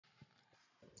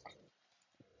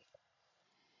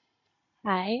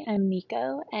Hi, I'm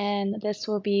Nico, and this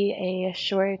will be a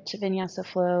short vinyasa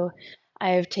flow.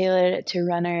 I've tailored it to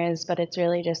runners, but it's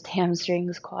really just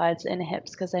hamstrings, quads, and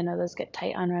hips because I know those get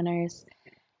tight on runners,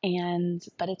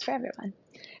 but it's for everyone.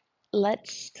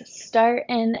 Let's start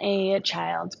in a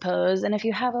child's pose, and if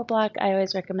you have a block, I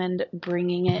always recommend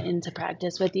bringing it into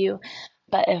practice with you,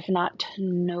 but if not,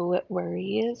 no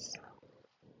worries.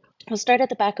 We'll start at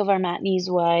the back of our mat, knees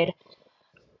wide.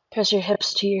 Press your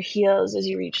hips to your heels as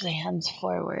you reach the hands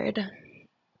forward.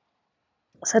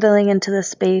 Settling into the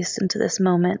space, into this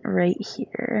moment right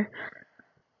here.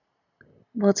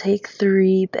 We'll take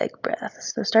 3 big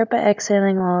breaths. So start by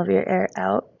exhaling all of your air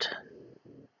out.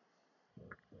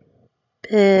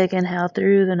 Big inhale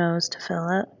through the nose to fill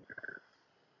it.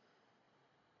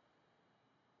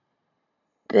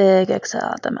 Big exhale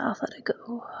out the mouth, let it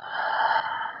go.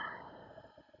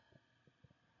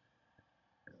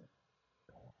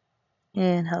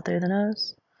 Inhale through the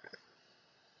nose.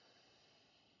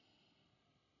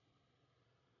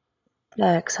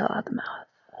 Exhale out the mouth.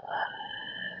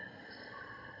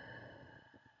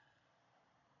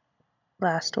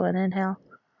 Last one, inhale.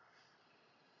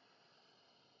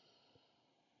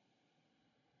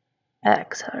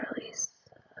 Exhale, release.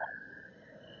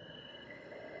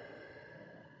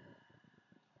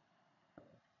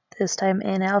 This time,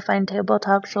 inhale, find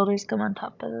tabletop, shoulders come on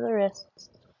top of the wrists.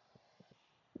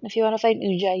 If you want to find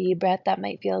Ujjayi breath, that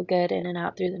might feel good in and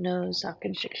out through the nose, soft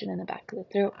constriction in the back of the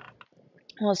throat.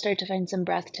 We'll start to find some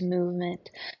breath to movement,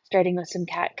 starting with some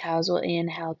cat-cows. We'll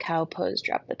inhale, cow pose,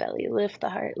 drop the belly, lift the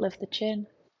heart, lift the chin.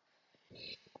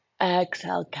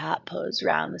 Exhale, cat pose,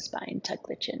 round the spine, tuck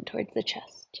the chin towards the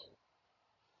chest.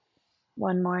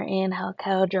 One more, inhale,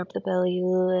 cow, drop the belly,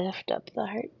 lift up the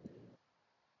heart.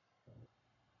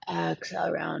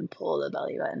 Exhale, round, pull the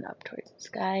belly button up towards the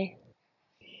sky.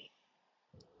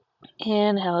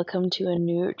 Inhale, come to a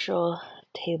neutral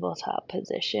tabletop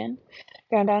position.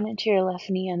 Ground down into your left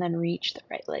knee and then reach the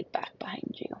right leg back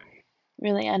behind you.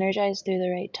 Really energize through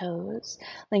the right toes.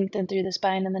 Lengthen through the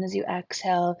spine, and then as you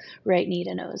exhale, right knee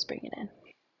to nose, bring it in.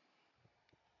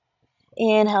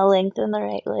 Inhale, lengthen the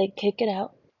right leg, kick it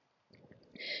out.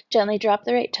 Gently drop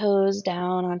the right toes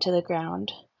down onto the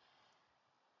ground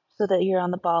so that you're on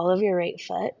the ball of your right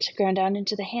foot. Ground down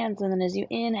into the hands, and then as you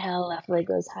inhale, left leg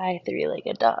goes high,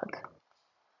 3-legged dog.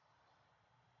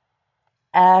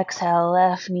 Exhale,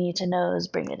 left knee to nose,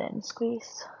 bring it in,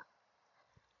 squeeze.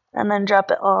 And then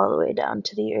drop it all the way down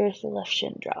to the earth, the left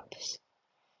shin drops.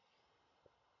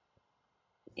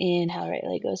 Inhale, right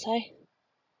leg goes high.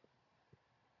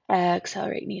 Exhale,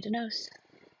 right knee to nose.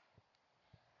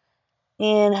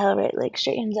 Inhale, right leg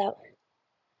straightens out.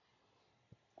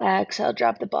 Exhale,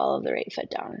 drop the ball of the right foot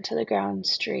down to the ground,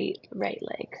 straight right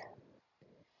leg.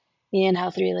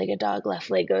 Inhale, 3-legged dog,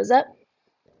 left leg goes up.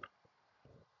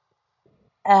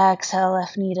 Exhale,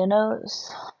 left knee to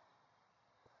nose.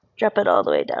 Drop it all the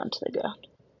way down to the ground.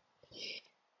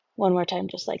 One more time,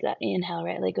 just like that. Inhale,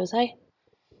 right leg goes high.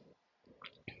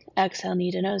 Exhale,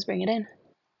 knee to nose, bring it in.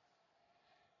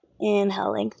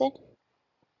 Inhale, lengthen.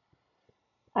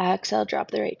 Exhale,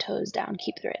 drop the right toes down,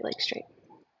 keep the right leg straight.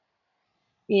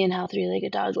 Inhale,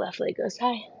 3-legged dog, left leg goes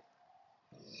high.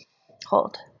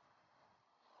 Hold.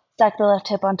 Stack the left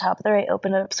hip on top of the right,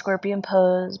 open up, scorpion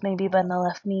pose, maybe bend the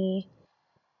left knee.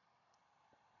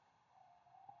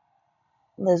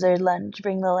 Lizard lunge,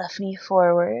 bring the left knee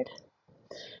forward,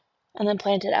 and then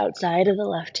plant it outside of the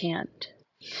left hand.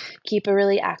 Keep a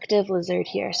really active lizard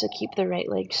here, so keep the right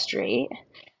leg straight,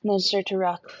 and then start to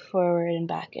rock forward and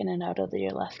back in and out of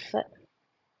your left foot.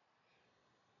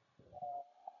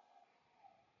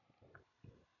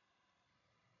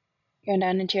 Ground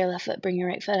down into your left foot, bring your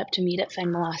right foot up to meet it, find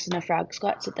Malasana frog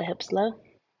squat, sit the hips low.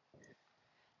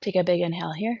 Take a big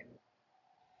inhale here.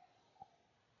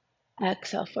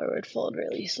 Exhale, forward fold,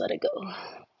 release, let it go.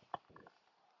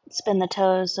 Spin the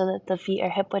toes so that the feet are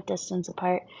hip-width distance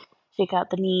apart. Shake out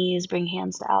the knees, bring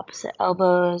hands to opposite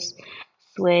elbows,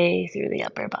 sway through the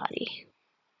upper body.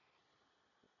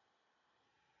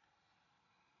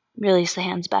 Release the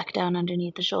hands back down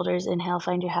underneath the shoulders. Inhale,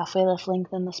 find your halfway lift,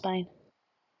 lengthen the spine.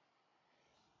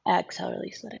 Exhale,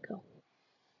 release, let it go.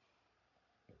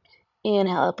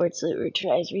 Inhale, upward salute, root to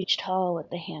rise, reach tall with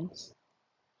the hands.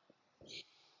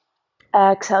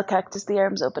 Exhale, cactus the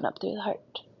arms, open up through the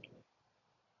heart.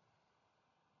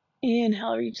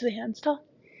 Inhale, reach the hands tall.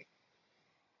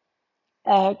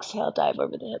 Exhale, dive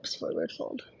over the hips, forward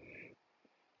fold.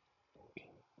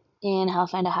 Inhale,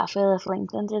 find a halfway lift,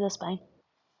 lengthen through the spine.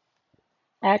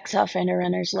 Exhale, find a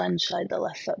runner's lunge, slide the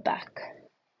left foot back.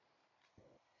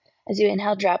 As you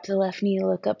inhale, drop the left knee,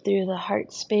 look up through the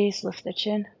heart space, lift the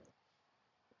chin.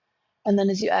 And then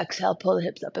as you exhale, pull the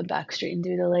hips up and back, straighten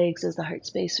through the legs as the heart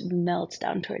space melts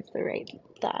down towards the right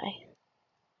thigh.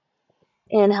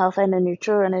 Inhale, find a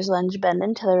neutral runner's lunge, bend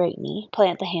into the right knee,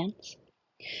 plant the hands.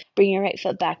 Bring your right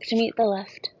foot back to meet the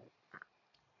left.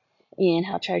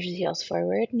 Inhale, charge the heels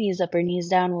forward, knees up or knees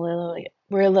down.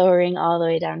 We're lowering all the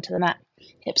way down to the mat,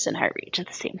 hips and heart reach at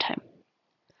the same time.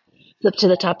 Flip to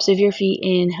the tops of your feet.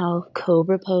 Inhale,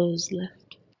 cobra pose,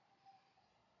 lift.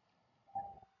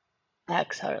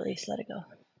 Exhale, release, let it go.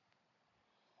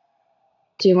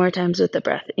 2 more times with the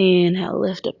breath. Inhale,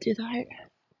 lift up through the heart.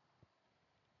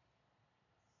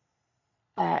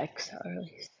 Exhale,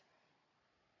 release.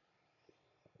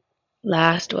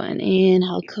 Last one.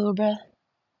 Inhale, cobra.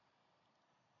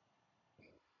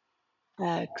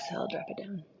 Exhale, drop it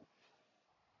down.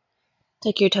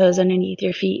 Tuck your toes underneath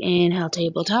your feet. Inhale,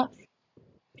 tabletop.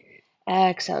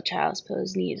 Exhale, child's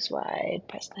pose, knees wide.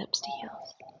 Press the hips to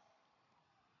heels.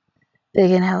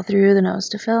 Big inhale through the nose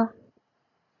to fill.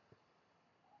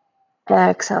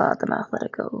 Exhale out the mouth, let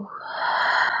it go.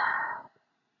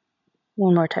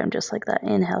 One more time, just like that.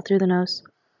 Inhale through the nose.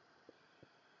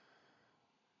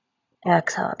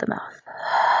 Exhale out the mouth.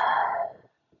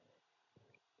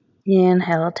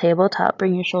 Inhale, tabletop.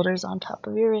 Bring your shoulders on top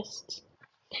of your wrists.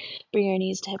 Bring your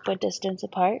knees to hip width distance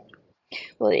apart.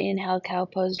 We'll inhale, cow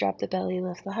pose, drop the belly,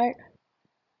 lift the heart.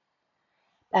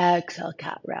 Exhale,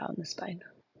 cat, round the spine.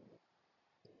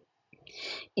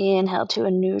 Inhale to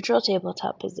a neutral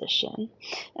tabletop position.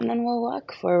 And then we'll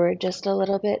walk forward just a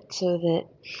little bit so that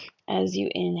as you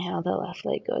inhale, the left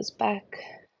leg goes back.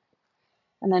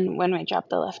 And then when we drop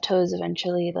the left toes,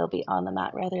 eventually they'll be on the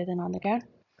mat rather than on the ground.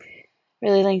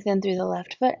 Really lengthen through the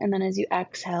left foot. And then as you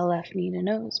exhale, left knee to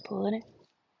nose, pull it in.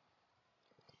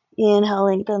 Inhale,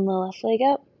 lengthen the left leg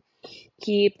up.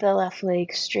 Keep the left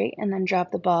leg straight and then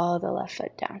drop the ball of the left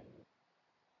foot down.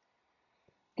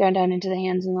 Ground down into the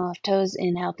hands and the left toes.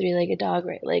 Inhale, three-legged dog,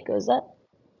 right leg goes up.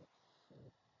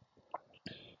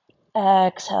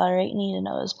 Exhale, right knee to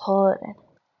nose, pull it in.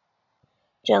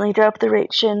 Gently drop the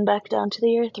right shin back down to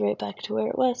the earth, right back to where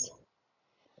it was.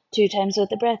 2 times with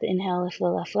the breath. Inhale, lift the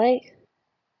left leg.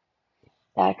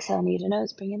 Exhale, knee to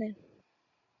nose, bring it in.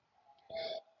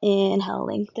 Inhale,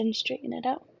 lengthen, straighten it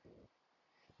out.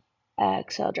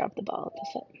 Exhale, drop the ball of the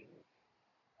foot.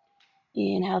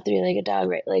 Inhale, three-legged dog,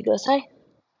 right leg goes high.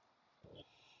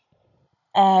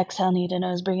 Exhale, knee to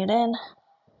nose, bring it in.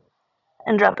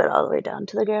 And drop it all the way down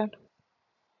to the ground.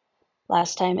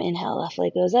 Last time, inhale, left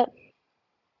leg goes up.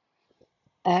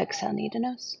 Exhale, knee to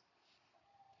nose.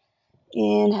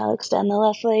 Inhale, extend the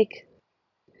left leg.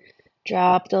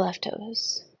 Drop the left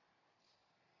toes.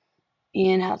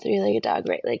 Inhale, three-legged dog,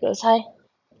 right leg goes high.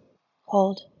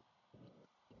 Hold.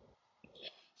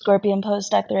 Scorpion pose,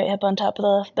 stack the right hip on top of the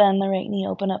left, bend the right knee,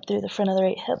 open up through the front of the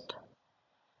right hip.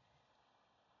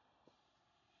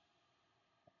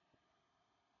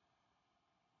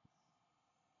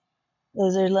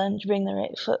 Lizard lunge, bring the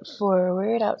right foot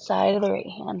forward, outside of the right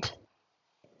hand.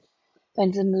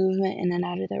 Find some movement in and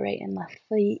out of the right and left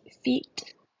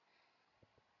feet.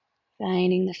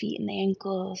 Finding the feet and the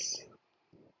ankles.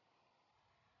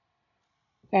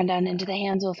 Ground down into the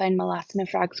hands, we'll find Malasana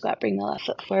frog squat. Bring the left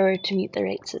foot forward to meet the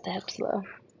right, sit the hips low.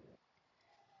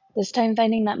 This time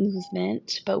finding that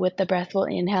movement, but with the breath, we'll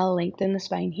inhale, lengthen the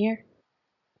spine here.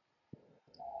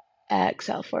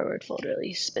 Exhale, forward fold,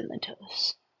 release, spin the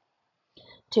toes.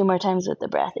 2 more times with the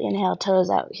breath. Inhale, toes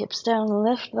out, hips down,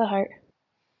 lift the heart.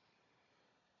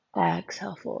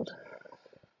 Exhale, fold.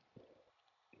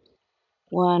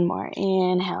 1 more.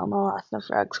 Inhale, Malasana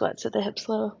frog squat, sit the hips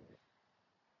low.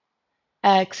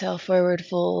 Exhale, forward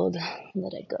fold,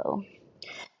 let it go.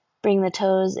 Bring the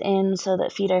toes in so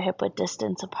that feet are hip width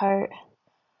distance apart.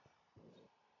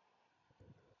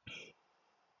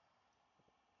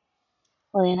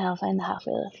 We'll inhale, find the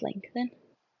halfway lift, lengthen.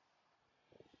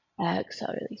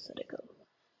 Exhale, release, let it go.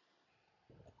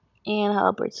 Inhale,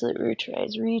 upward salute, root to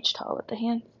rise, reach tall with the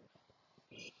hands.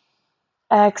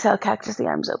 Exhale, cactus the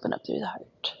arms, open up through the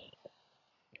heart.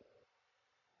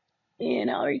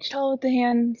 Inhale, reach tall with the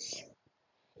hands.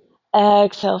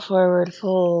 Exhale, forward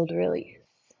fold, release.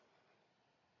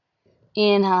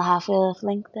 Inhale, halfway lift,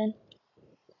 lengthen.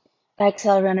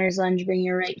 Exhale, runner's lunge, bring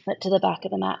your right foot to the back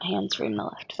of the mat, hands frame the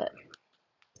left foot.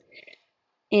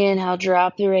 Inhale,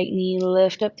 drop the right knee,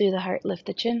 lift up through the heart, lift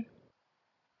the chin.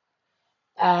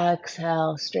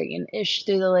 Exhale, straighten-ish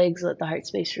through the legs, let the heart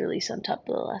space release on top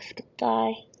of the left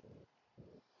thigh.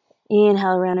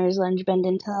 Inhale, runner's lunge, bend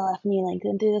into the left knee,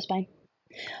 lengthen through the spine.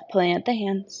 Plant the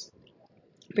hands.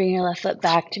 Bring your left foot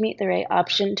back to meet the right.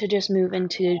 Option to just move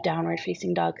into downward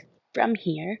facing dog from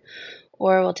here,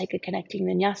 or we'll take a connecting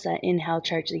vinyasa. Inhale,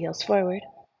 charge the heels forward.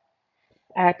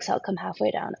 Exhale, come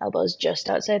halfway down, elbows just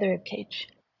outside the rib cage.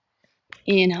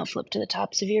 Inhale, flip to the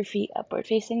tops of your feet, upward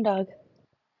facing dog.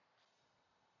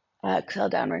 Exhale,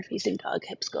 downward facing dog,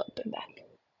 hips go up and back.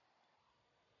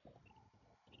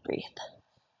 Breathe.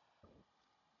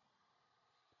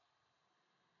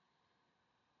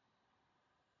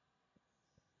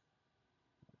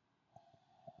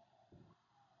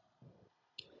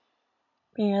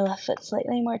 Bring your left foot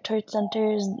slightly more towards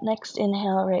center. Next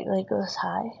inhale, right leg goes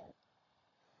high.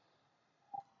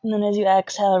 And then as you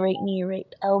exhale, right knee, right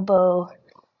elbow,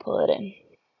 pull it in.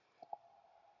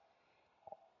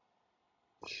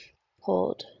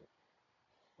 Hold.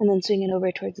 And then swing it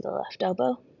over towards the left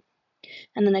elbow.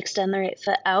 And then extend the right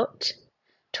foot out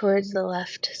towards the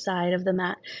left side of the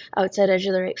mat. Outside edge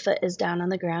of the right foot is down on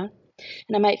the ground.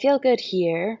 And it might feel good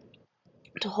here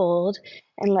to hold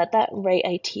and let that right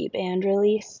IT band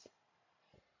release.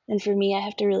 And for me, I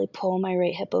have to really pull my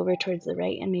right hip over towards the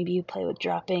right, and maybe you play with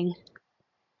dropping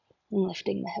and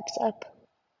lifting the hips up.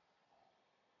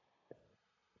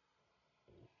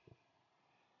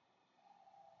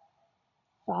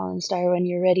 Fallen star when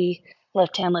you're ready.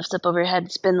 Left hand lifts up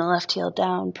overhead, spin the left heel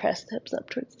down, press the hips up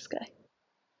towards the sky.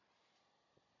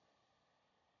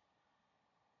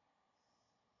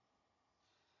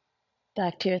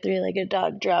 Back to your three-legged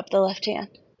dog, drop the left hand.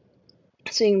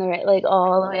 Swing the right leg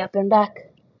all the way up and back.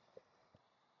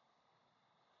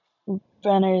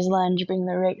 Runner's lunge, bring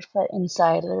the right foot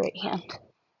inside of the right hand.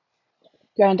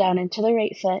 Ground down into the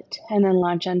right foot, and then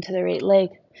launch onto the right leg,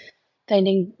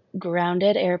 finding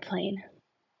grounded airplane.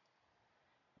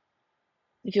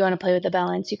 If you want to play with the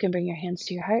balance, you can bring your hands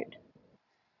to your heart.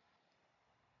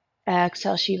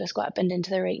 Exhale, Shiva squat, bend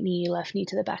into the right knee, left knee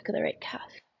to the back of the right calf.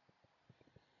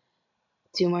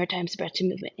 2 more times, breath to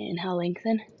movement. Inhale,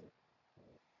 lengthen.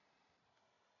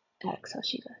 Exhale,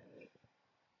 Shiva.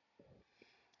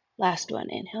 Last one,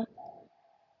 inhale.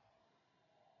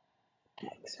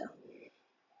 Exhale.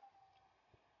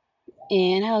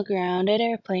 Inhale, grounded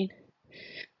airplane.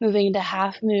 Moving into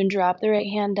half moon, drop the right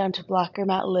hand down to blocker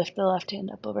mat, lift the left hand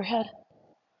up overhead.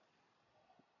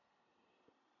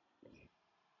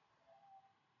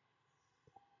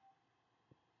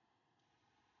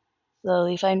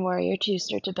 Slowly find warrior two,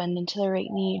 start to bend into the right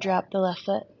knee, drop the left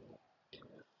foot.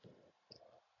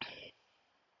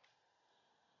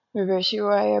 Reverse your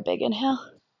warrior, big inhale.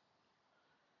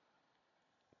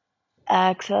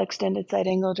 Exhale, extended side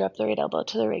angle, drop the right elbow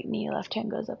to the right knee, left hand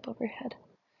goes up overhead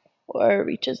or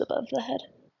reaches above the head.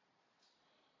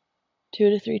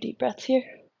 2 to 3 deep breaths here.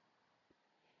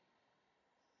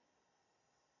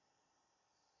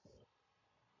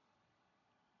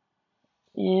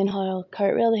 Inhale,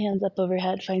 cartwheel the hands up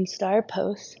overhead, find star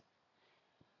pose.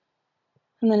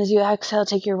 And then as you exhale,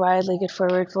 take your wide-legged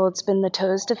forward fold, spin the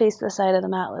toes to face the side of the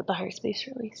mat, let the heart space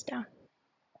release down.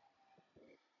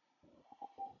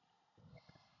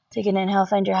 Take an inhale,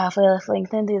 find your halfway lift,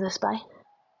 lengthen through the spine.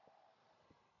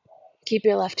 Keep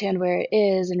your left hand where it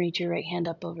is and reach your right hand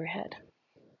up overhead.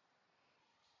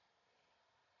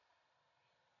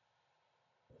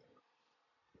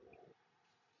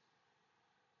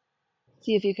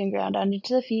 See if you can ground down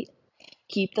into the feet.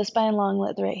 Keep the spine long,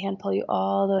 let the right hand pull you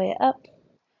all the way up.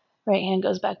 Right hand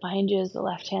goes back behind you as the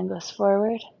left hand goes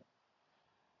forward.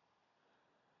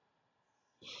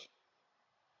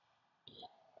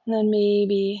 And then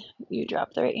maybe you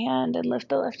drop the right hand and lift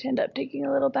the left hand up, taking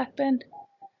a little back bend.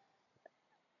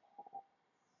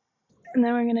 And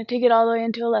then we're going to take it all the way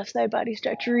into a left side body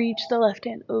stretch. Reach the left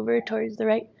hand over towards the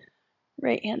right.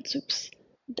 Right hand swoops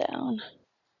down.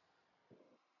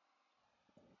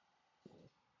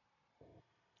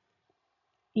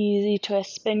 Easy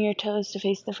twist. Spin your toes to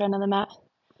face the front of the mat.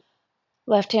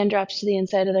 Left hand drops to the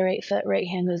inside of the right foot. Right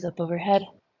hand goes up overhead.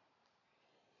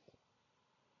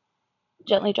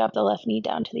 Gently drop the left knee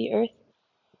down to the earth.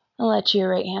 And let your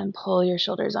right hand pull your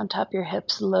shoulders on top of your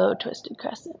hips. Low twisted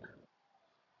crescent.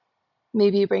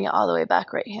 Maybe you bring it all the way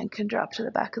back. Right hand can drop to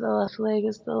the back of the left leg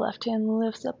as the left hand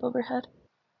lifts up overhead.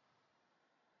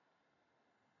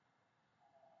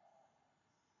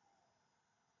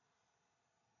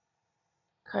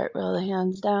 Cartwheel the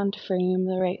hands down to frame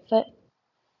the right foot.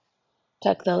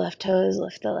 Tuck the left toes,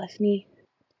 lift the left knee.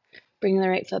 Bring the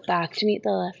right foot back to meet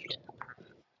the left.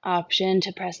 Option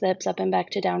to press the hips up and back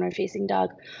to downward facing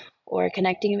dog or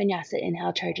connecting vinyasa.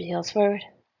 Inhale, charge the heels forward.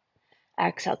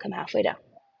 Exhale, come halfway down.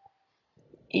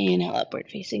 Inhale, upward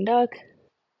facing dog.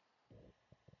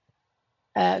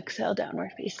 Exhale,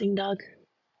 downward facing dog.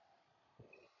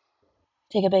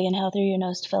 Take a big inhale through your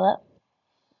nose to fill up.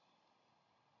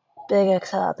 Big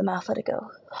exhale out the mouth, let it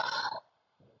go.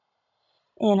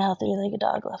 Inhale, three-legged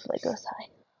dog, left leg goes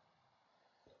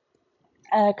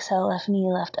high. Exhale, left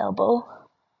knee, left elbow.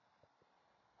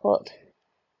 Hold.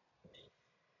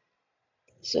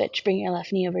 Switch, bring your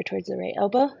left knee over towards the right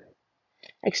elbow.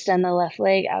 Extend the left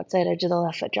leg, outside edge of the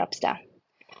left foot drops down.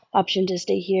 Option to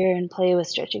stay here and play with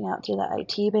stretching out through the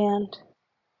IT band.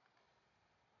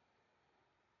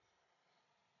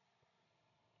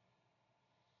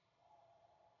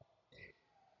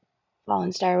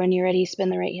 Fallen star, when you're ready, spin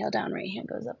the right heel down, right hand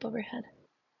goes up overhead.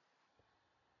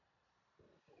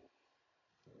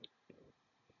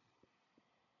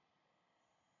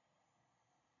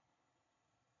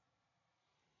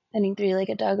 Ending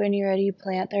three-legged dog, when you're ready,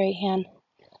 plant the right hand.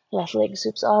 Left leg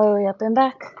swoops all the way up and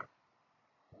back.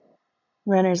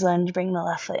 Runner's lunge, bring the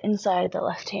left foot inside the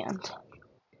left hand.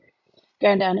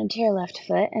 Ground down into your left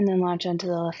foot and then launch onto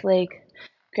the left leg.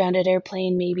 Grounded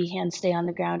airplane, maybe hands stay on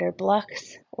the ground or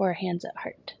blocks, or hands at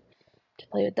heart to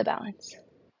play with the balance.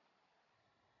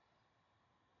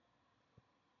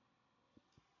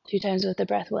 2 times with the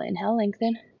breath. We'll inhale,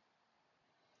 lengthen.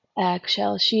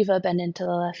 Exhale, Shiva, bend into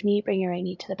the left knee. Bring your right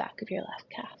knee to the back of your left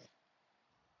calf.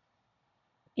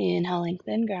 Inhale,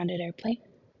 lengthen, grounded airplane.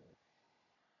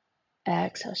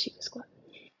 Exhale, Shiva squat.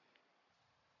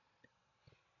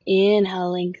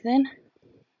 Inhale, lengthen.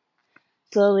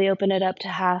 Slowly open it up to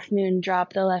half moon.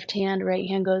 Drop the left hand, right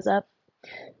hand goes up.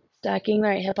 Stacking the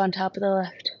right hip on top of the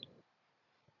left.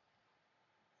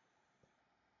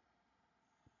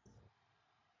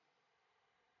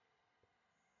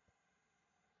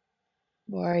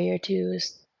 Warrior two,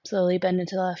 slowly bend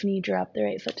into the left knee. Drop the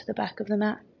right foot to the back of the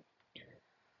mat.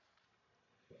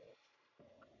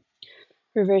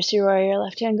 Reverse your warrior,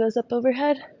 left hand goes up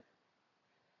overhead.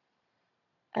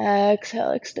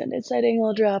 Exhale, extended side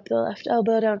angle. Drop the left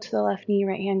elbow down to the left knee.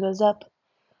 Right hand goes up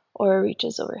or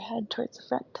reaches overhead towards the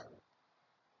front.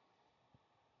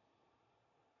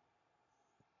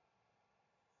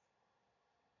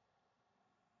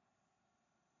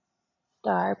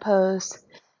 Star pose.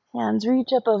 Hands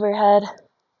reach up overhead.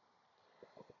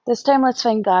 This time let's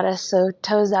find goddess, so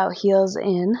toes out, heels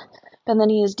in. Bend the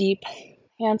knees deep.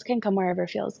 Hands can come wherever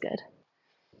feels good.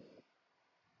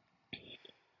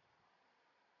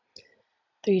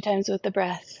 3 times with the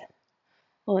breath.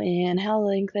 We'll inhale,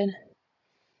 lengthen.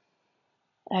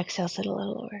 Exhale, sit a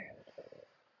little lower.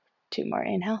 2 more,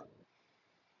 inhale.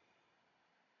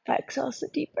 Exhale,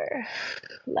 sit deeper.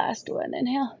 Last one,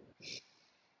 inhale.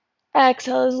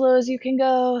 Exhale as low as you can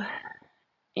go.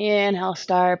 Inhale,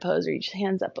 star pose, reach the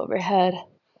hands up overhead.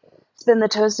 Spin the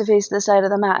toes to face the side of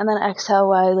the mat, and then exhale,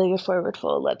 wide-legged forward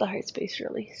fold. Let the heart space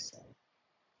release.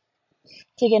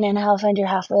 Take an inhale, find your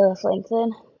halfway lift,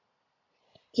 lengthen.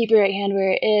 Keep your right hand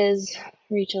where it is.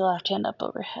 Reach your left hand up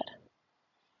overhead.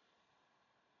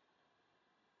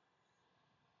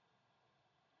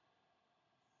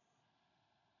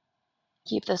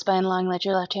 Keep the spine long, let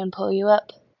your left hand pull you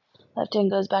up. Left hand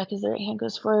goes back as the right hand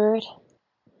goes forward.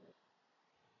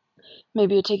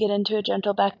 Maybe you take it into a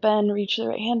gentle back bend, reach the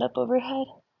right hand up overhead.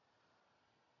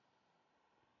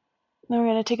 Then we're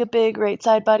going to take a big right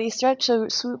side body stretch, so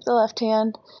swoop the left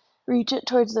hand, reach it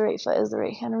towards the right foot as the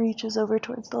right hand reaches over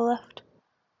towards the left.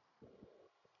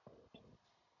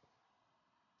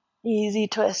 Easy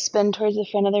twist, spin towards the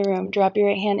front of the room. Drop your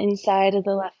right hand inside of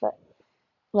the left foot.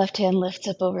 Left hand lifts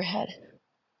up overhead.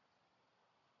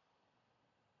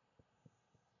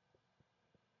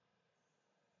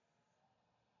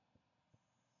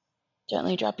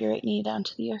 Gently drop your right knee down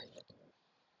to the earth.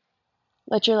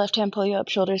 Let your left hand pull you up,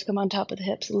 shoulders come on top of the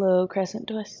hips, low crescent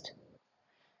twist.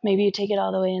 Maybe you take it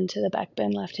all the way into the back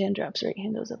bend, left hand drops, right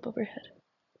hand goes up overhead.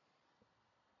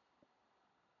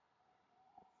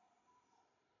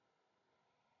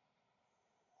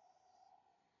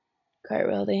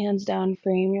 Cartwheel the hands down,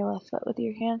 frame your left foot with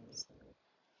your hands.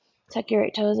 Tuck your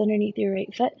right toes underneath your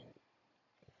right foot.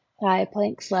 High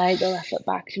plank, slide the left foot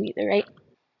back to meet the right.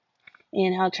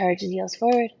 Inhale, charge the heels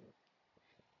forward.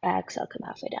 Exhale, come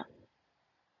halfway down.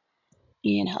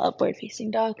 Inhale, upward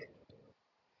facing dog.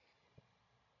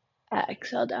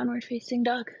 Exhale, downward facing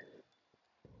dog.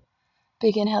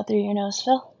 Big inhale through your nose,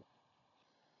 fill.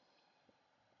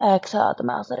 Exhale out the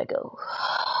mouth, let it go.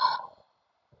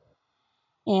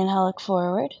 Inhale, look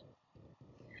forward.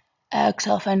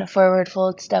 Exhale, find a forward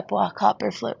fold, step, walk, hop,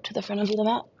 or float to the front of the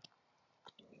mat.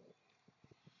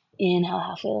 Inhale,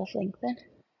 halfway lift, lengthen.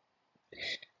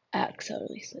 Exhale,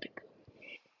 release, let it go.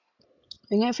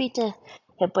 Bring your feet to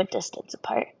hip width distance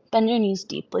apart. Bend your knees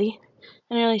deeply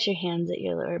and release your hands at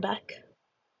your lower back.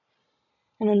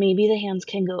 And then maybe the hands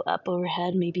can go up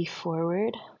overhead, maybe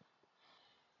forward.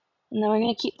 And then we're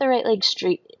going to keep the right leg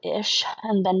straight-ish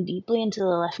and bend deeply into the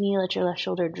left knee. Let your left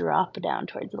shoulder drop down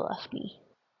towards the left knee.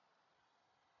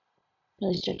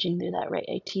 Really stretching through that right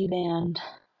IT band.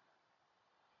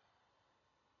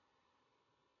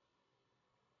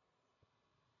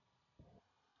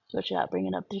 Switch it out, bring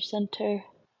it up through center.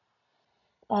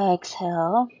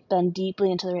 Exhale, bend deeply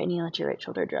into the right knee, let your right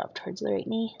shoulder drop towards the right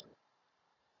knee.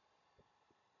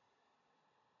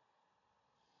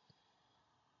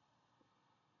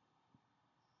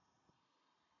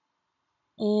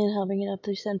 Inhale, bring it up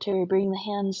through center, bring the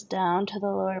hands down to the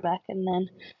lower back and then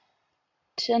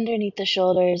to underneath the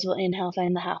shoulders. We'll inhale,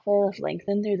 find the halfway lift,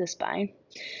 lengthen through the spine.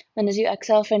 Then as you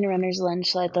exhale, find a runner's lunge,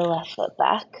 slide the left foot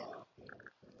back.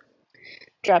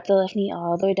 Drop the left knee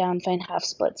all the way down, find half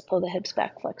splits, pull the hips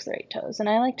back, flex the right toes. And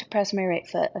I like to press my right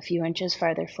foot a few inches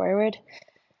farther forward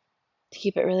to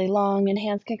keep it really long, and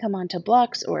hands can come onto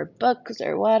blocks or books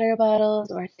or water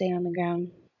bottles or stay on the ground.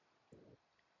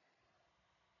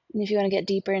 And if you want to get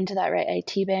deeper into that right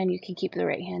IT band, you can keep the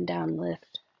right hand down,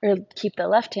 lift, or keep the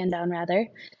left hand down rather,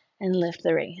 and lift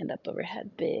the right hand up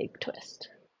overhead. Big twist.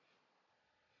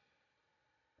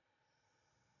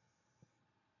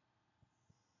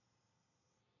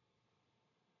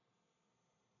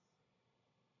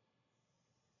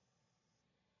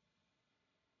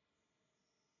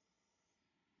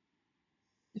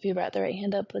 If you brought the right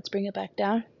hand up, let's bring it back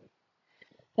down.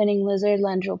 Finding lizard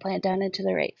lunge, we'll plant down into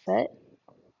the right foot.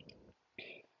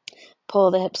 Pull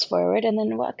the hips forward and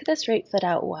then walk this right foot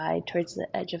out wide towards the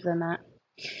edge of the mat.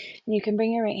 And you can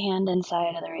bring your right hand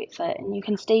inside of the right foot and you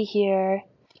can stay here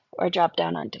or drop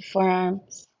down onto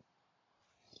forearms.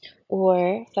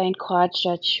 Or find quad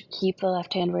stretch, keep the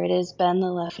left hand where it is, bend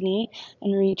the left knee,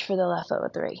 and reach for the left foot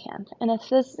with the right hand. And if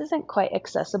this isn't quite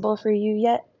accessible for you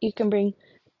yet, you can bring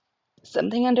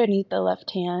something underneath the left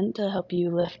hand to help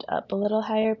you lift up a little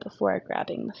higher before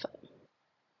grabbing the foot.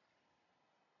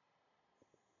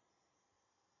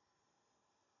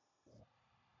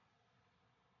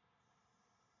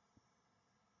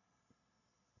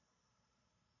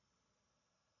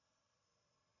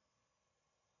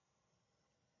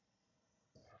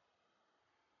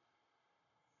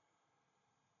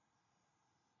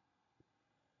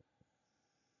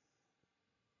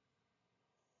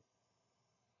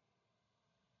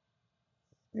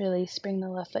 Release, bring the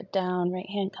left foot down, right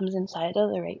hand comes inside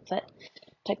of the right foot.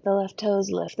 Tuck the left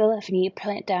toes, lift the left knee,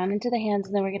 plant down into the hands,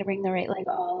 and then we're going to bring the right leg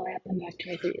all the way up and back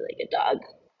to our three-legged dog.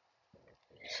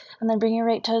 And then bring your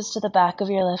right toes to the back of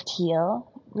your left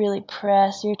heel. Really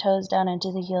press your toes down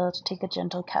into the heel to take a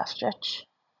gentle calf stretch.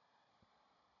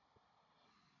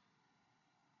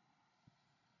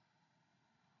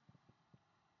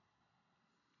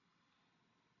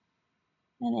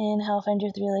 And inhale, find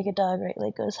your three-legged dog, right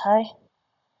leg goes high.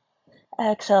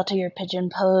 Exhale to your pigeon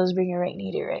pose, bring your right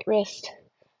knee to your right wrist.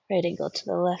 Right ankle to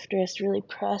the left wrist, really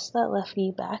press that left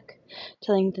knee back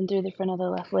to lengthen through the front of the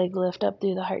left leg, lift up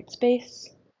through the heart space.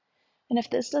 And if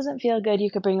this doesn't feel good, you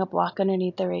could bring a block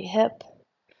underneath the right hip,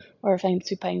 or find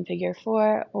supine figure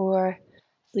 4, or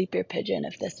sleep your pigeon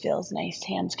if this feels nice.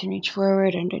 Hands can reach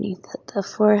forward underneath the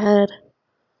forehead.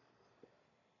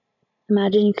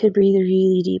 Imagine you could breathe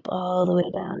really deep all the way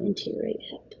down into your right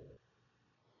hip.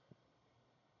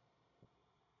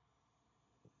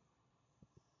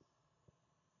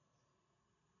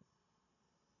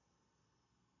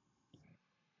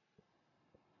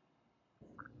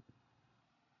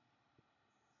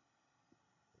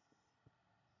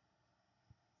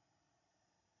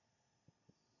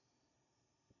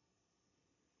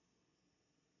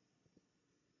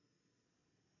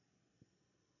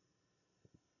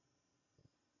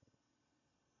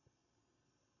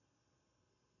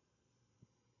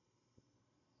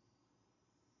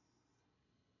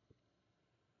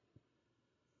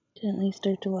 Gently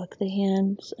start to walk the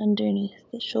hands underneath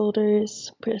the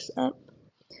shoulders, press up.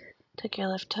 Tuck your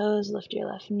left toes, lift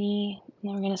your left knee, and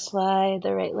then we're going to slide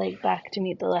the right leg back to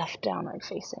meet the left downward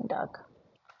facing dog.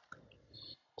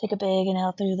 Take a big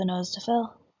inhale through the nose to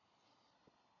fill.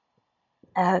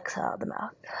 Exhale the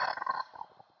mouth.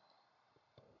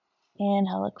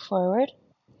 Inhale, look forward.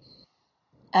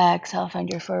 Exhale,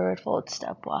 find your forward fold,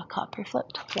 step, walk, hop, or flip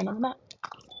to the front of the mat.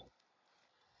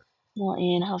 We'll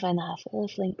inhale, find the half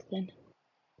lift, lengthen.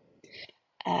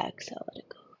 Exhale, let it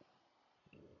go.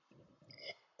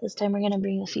 This time we're going to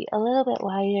bring the feet a little bit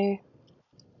wider.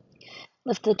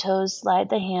 Lift the toes, slide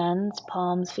the hands,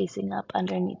 palms facing up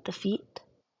underneath the feet.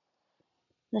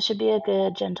 This should be a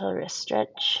good gentle wrist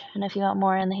stretch. And if you want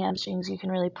more in the hamstrings, you can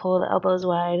really pull the elbows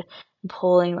wide and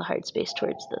pulling the heart space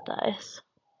towards the thighs.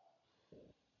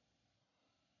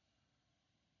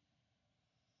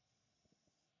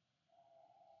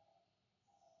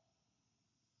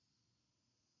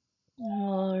 And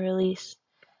we'll release.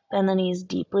 Bend the knees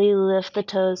deeply, lift the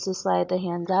toes to slide the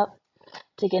hands out.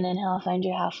 Take an inhale, find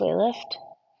your halfway lift.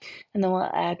 And then we'll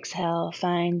exhale,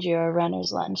 find your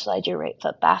runner's lunge. Slide your right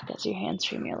foot back as your hands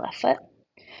stream your left foot.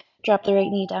 Drop the right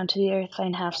knee down to the earth,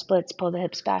 find half splits, pull the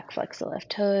hips back, flex the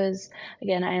left toes.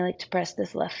 Again, I like to press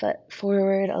this left foot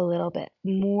forward a little bit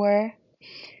more.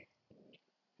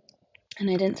 And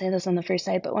I didn't say this on the first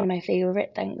side, but one of my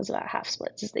favorite things about half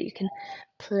splits is that you can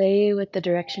play with the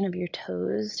direction of your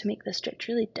toes to make the stretch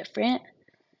really different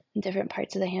in different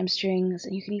parts of the hamstrings.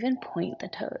 And you can even point the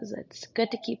toes. It's good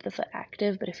to keep the foot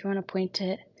active, but if you want to point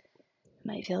it, it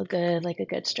might feel good, like a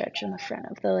good stretch in the front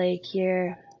of the leg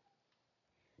here.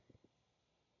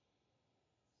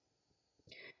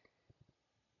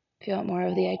 If you want more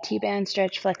of the IT band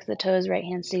stretch, flex the toes, right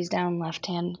hand stays down, left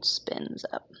hand spins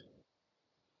up.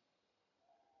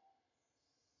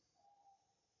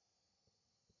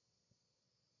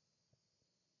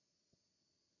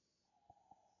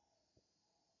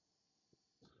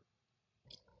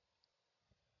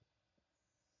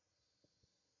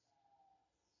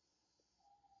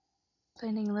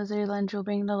 Finding lizard lunge, we'll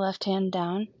bring the left hand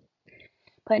down,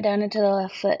 point down into the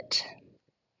left foot,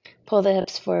 pull the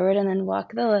hips forward, and then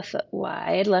walk the left foot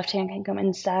wide. Left hand can come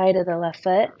inside of the left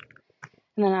foot,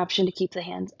 and then option to keep the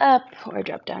hands up or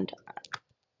drop down to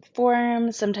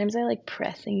forearms. Sometimes I like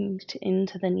pressing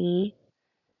into the knee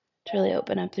to really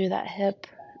open up through that hip.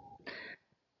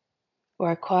 Or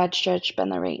a quad stretch,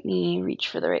 bend the right knee, reach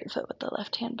for the right foot with the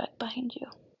left hand back behind you.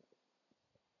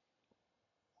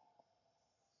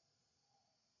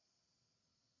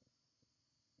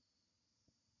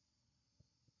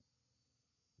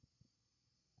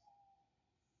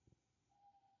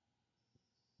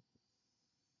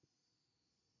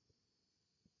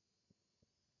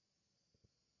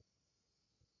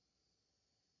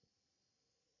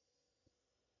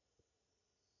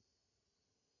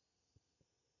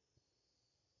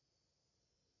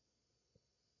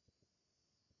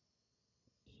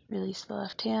 Release the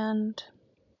left hand.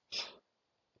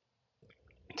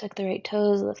 Tuck the right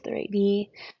toes, lift the right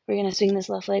knee. We're going to swing this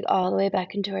left leg all the way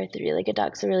back into our three-legged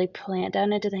dog. So really plant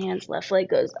down into the hands. Left leg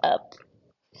goes up.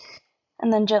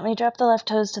 And then gently drop the left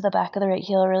toes to the back of the right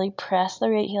heel. Really press the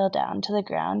right heel down to the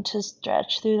ground to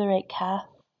stretch through the right calf.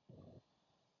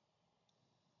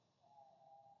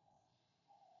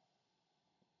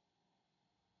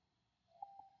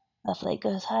 Left leg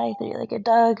goes high, three-legged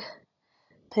dog.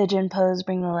 Pigeon pose,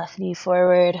 bring the left knee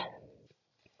forward.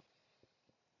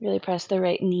 Really press the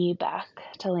right knee back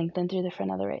to lengthen through the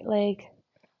front of the right leg.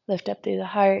 Lift up through the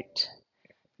heart.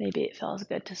 Maybe it feels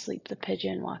good to sleep the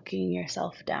pigeon, walking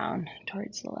yourself down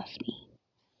towards the left knee.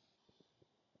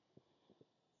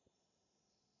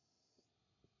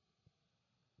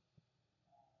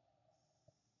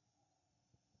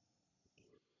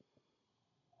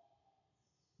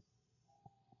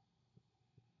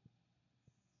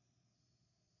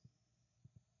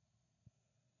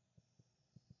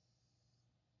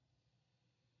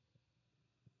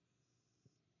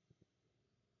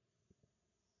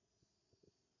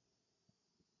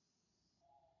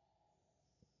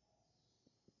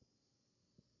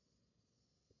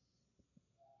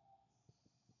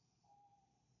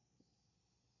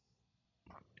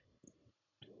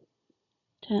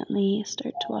 Gently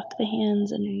start to walk the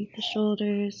hands underneath the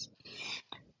shoulders,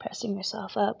 pressing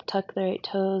yourself up. Tuck the right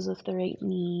toes with the right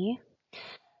knee.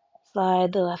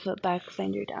 Slide the left foot back,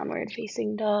 find your downward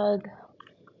facing dog.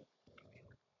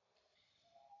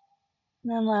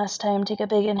 And then last time, take a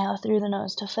big inhale through the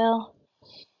nose to fill.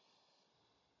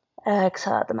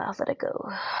 Exhale out the mouth, let it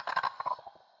go.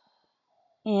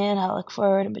 Inhale, look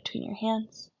forward in between your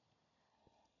hands.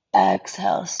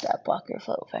 Exhale, step, walk your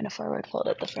foot, find a forward fold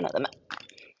at the front of the mat.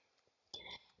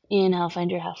 Inhale, find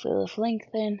your halfway lift,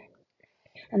 lengthen.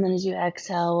 And then as you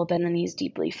exhale, we'll bend the knees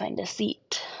deeply, find a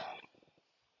seat.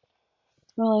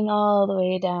 Rolling all the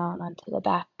way down onto the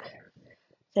back.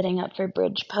 Sitting up for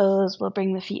bridge pose, we'll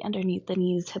bring the feet underneath the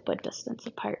knees, hip width distance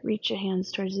apart. Reach your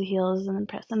hands towards the heels and then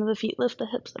press into the feet. Lift the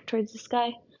hips up towards the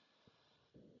sky.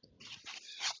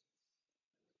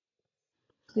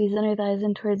 Squeeze inner thighs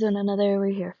in towards one another.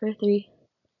 We're here for 3,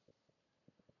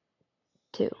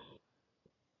 2,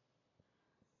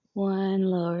 1.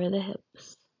 Lower the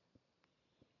hips.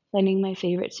 Finding my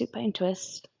favorite supine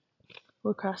twist.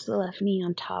 We'll cross the left knee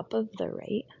on top of the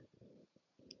right.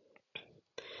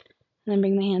 And then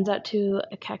bring the hands out to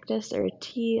a cactus or a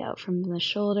T out from the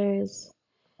shoulders.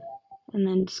 And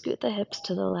then scoot the hips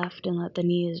to the left and let the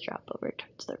knees drop over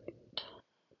towards the right.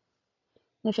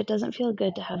 And if it doesn't feel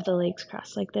good to have the legs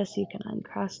crossed like this, you can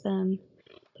uncross them.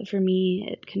 But for me,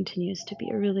 it continues to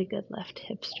be a really good left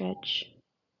hip stretch.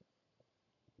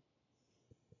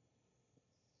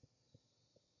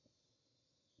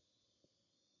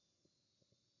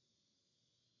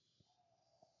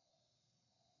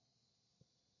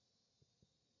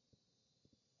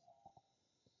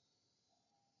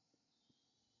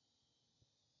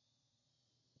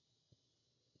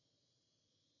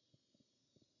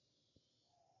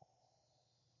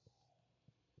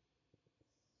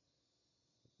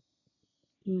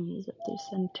 Knees up through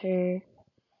center.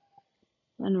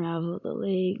 Unravel the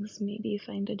legs. Maybe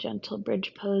find a gentle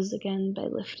bridge pose again by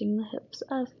lifting the hips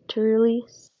up to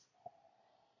release.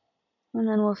 And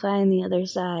then we'll find the other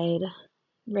side.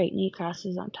 Right knee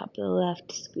crosses on top of the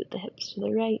left. Scoot the hips to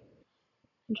the right.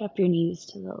 And drop your knees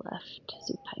to the left.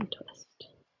 Supine twist.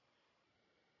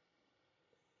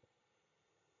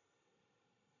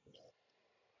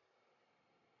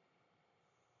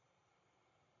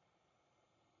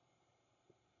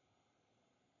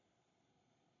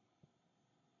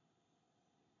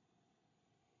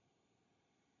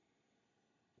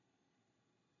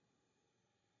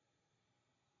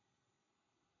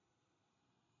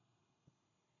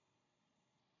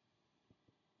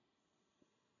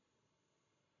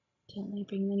 Gently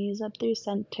bring the knees up through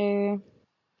center.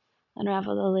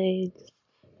 Unravel the legs.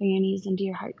 Bring your knees into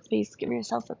your heart space. Give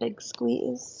yourself a big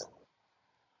squeeze.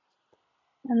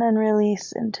 And then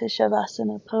release into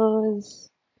Shavasana pose.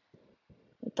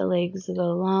 Let the legs go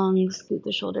long. Scoot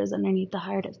the shoulders underneath the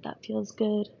heart if that feels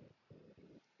good.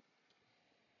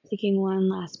 Taking one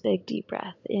last big deep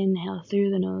breath. Inhale through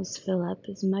the nose. Fill up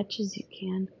as much as you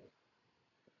can.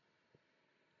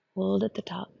 Hold at the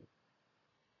top.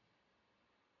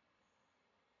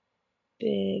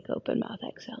 Big open mouth.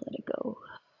 Exhale. Let it go.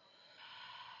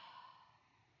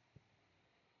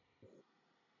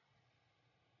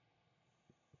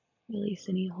 Release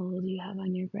any hold you have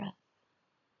on your breath.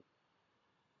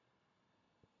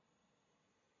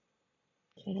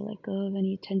 Try to let go of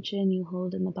any tension you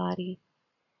hold in the body.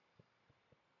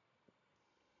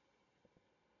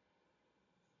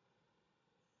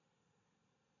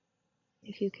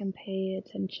 If you can pay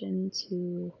attention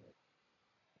to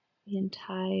the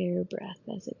entire breath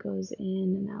as it goes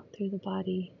in and out through the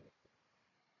body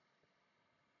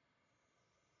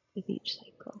with each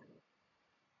cycle.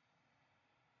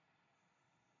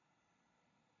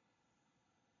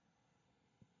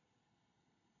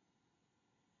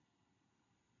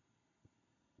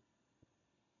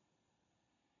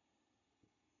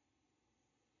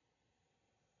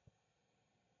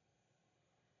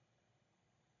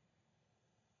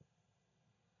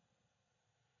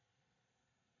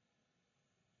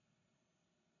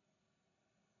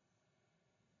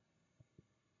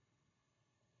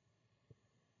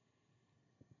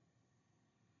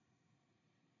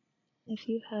 If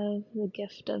you have the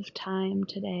gift of time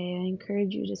today, I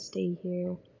encourage you to stay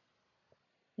here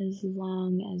as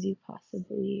long as you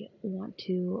possibly want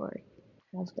to or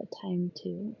have the time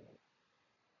to.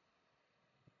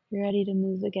 If you're ready to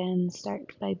move again,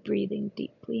 start by breathing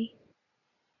deeply.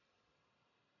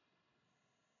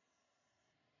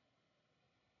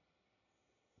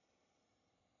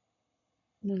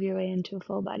 Move your way into a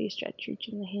full body stretch,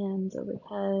 reaching the hands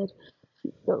overhead,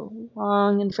 feet go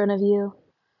long in front of you.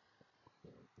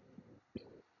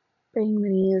 Bring the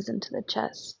knees into the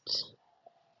chest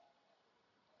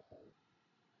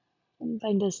and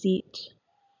find a seat,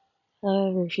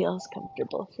 however feels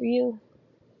comfortable for you.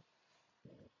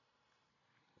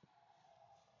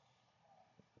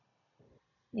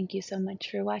 Thank you so much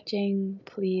for watching.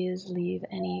 Please leave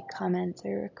any comments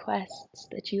or requests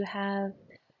that you have,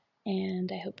 and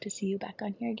I hope to see you back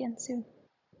on here again soon.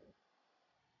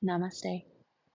 Namaste.